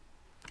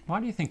Why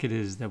do you think it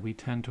is that we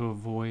tend to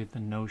avoid the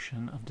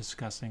notion of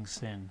discussing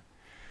sin?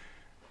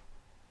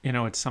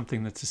 It's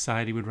something that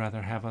society would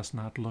rather have us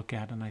not look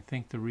at, and I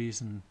think the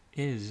reason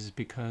is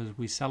because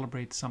we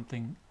celebrate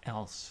something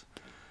else,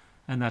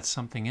 and that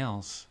something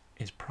else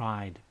is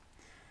pride.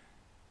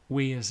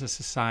 We as a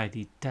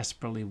society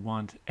desperately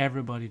want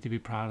everybody to be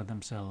proud of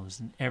themselves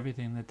and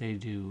everything that they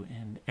do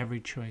and every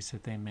choice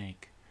that they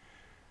make.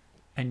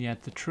 And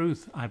yet the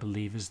truth, I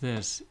believe, is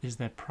this, is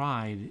that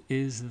pride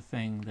is the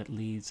thing that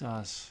leads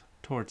us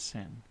towards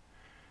sin.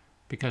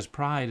 Because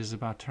pride is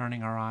about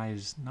turning our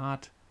eyes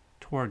not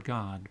toward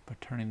God, but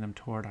turning them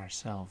toward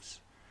ourselves.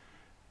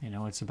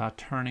 It's about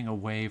turning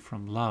away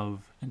from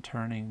love and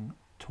turning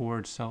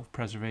towards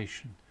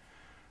self-preservation,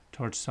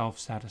 towards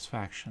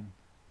self-satisfaction,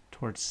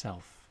 towards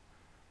self.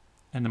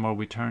 And the more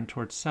we turn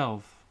towards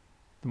self,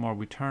 the more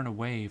we turn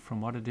away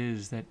from what it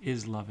is that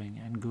is loving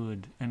and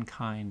good and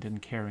kind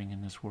and caring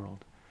in this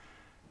world.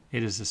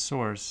 It is the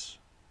source,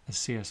 as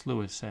C.S.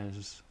 Lewis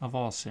says, of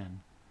all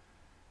sin,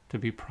 to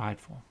be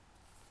prideful.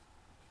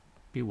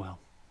 Be well.